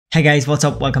Hey guys, what's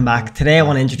up? Welcome back. Today I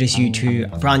want to introduce you to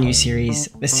a brand new series.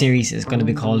 This series is going to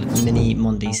be called Mini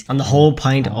Mondays, and the whole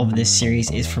point of this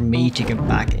series is for me to get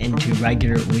back into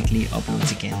regular weekly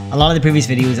uploads again. A lot of the previous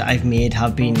videos I've made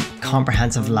have been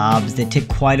comprehensive labs. They take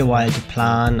quite a while to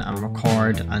plan and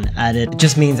record and edit. It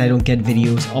just means I don't get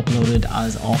videos uploaded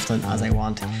as often as I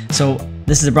want. So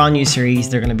this is a brand new series.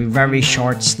 They're going to be very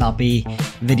short, snappy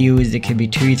videos. They could be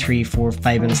 2, 3, 4,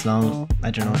 5 minutes long.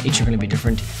 I don't know, each are going to be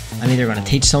different. I'm either going to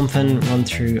teach something, run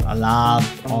through a lab,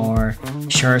 or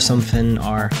share something,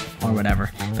 or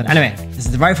whatever. But anyway, this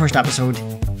is the very first episode.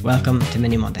 Welcome to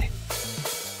Mini Monday.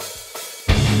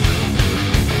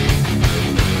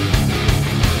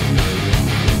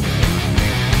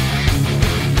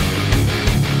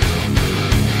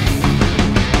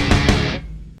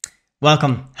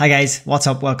 Welcome. Hi guys, what's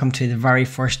up? Welcome to the very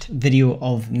first video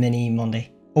of Mini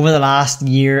Monday. Over the last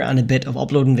year and a bit of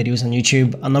uploading videos on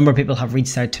YouTube, a number of people have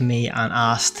reached out to me and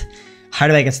asked, how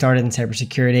do I get started in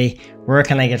cybersecurity? Where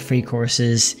can I get free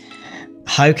courses?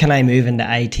 How can I move into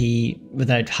IT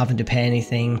without having to pay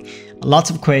anything? Lots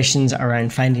of questions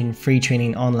around finding free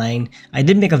training online. I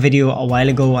did make a video a while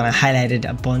ago and I highlighted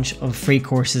a bunch of free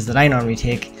courses that I normally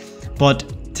take, but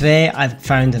today I've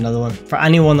found another one. For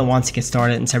anyone that wants to get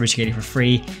started in cybersecurity for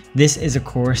free, this is a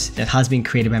course that has been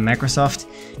created by Microsoft.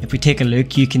 If we take a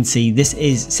look, you can see this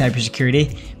is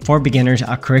Cybersecurity for Beginners,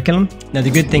 a curriculum. Now the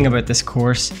good thing about this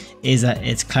course is that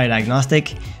it's cloud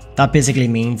agnostic. That basically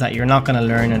means that you're not going to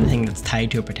learn anything that's tied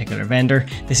to a particular vendor.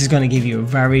 This is going to give you a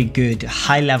very good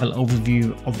high-level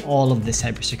overview of all of the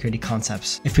cybersecurity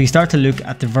concepts. If we start to look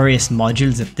at the various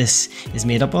modules that this is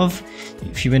made up of,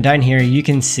 if you went down here, you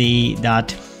can see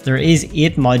that there is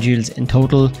 8 modules in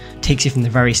total. Takes you from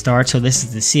the very start. So this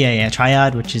is the CIA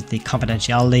triad, which is the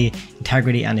confidentiality,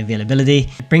 integrity, and availability.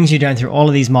 It brings you down through all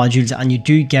of these modules, and you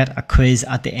do get a quiz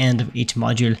at the end of each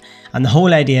module. And the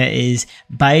whole idea is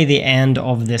by the end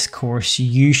of this course,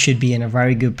 you should be in a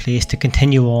very good place to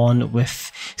continue on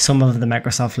with some of the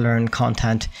Microsoft Learn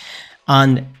content.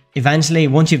 And eventually,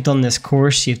 once you've done this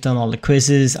course, you've done all the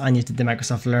quizzes and you've did the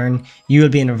Microsoft Learn, you will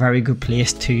be in a very good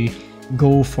place to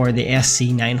go for the SC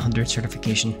 900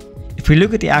 certification. If we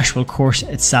look at the actual course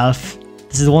itself,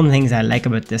 this is one of the things I like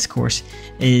about this course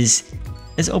is,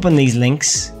 let's open these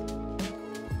links.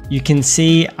 You can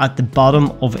see at the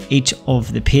bottom of each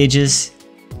of the pages,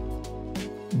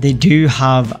 they do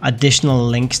have additional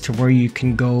links to where you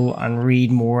can go and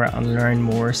read more and learn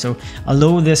more. So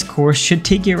although this course should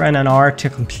take you around an hour to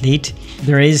complete,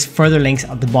 there is further links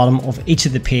at the bottom of each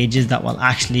of the pages that will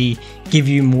actually give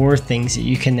you more things that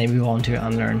you can then move on to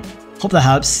and learn. Hope that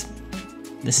helps.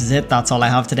 This is it. That's all I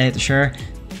have today to share.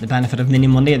 The benefit of Mini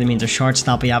Monday, that means a short,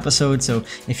 snappy episode. So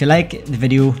if you like the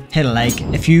video, hit a like.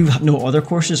 If you know other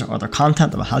courses or other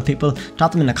content that will help people,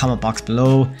 drop them in the comment box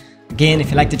below. Again,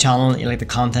 if you like the channel, you like the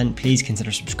content, please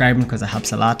consider subscribing because it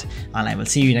helps a lot. And I will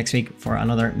see you next week for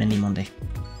another Mini Monday.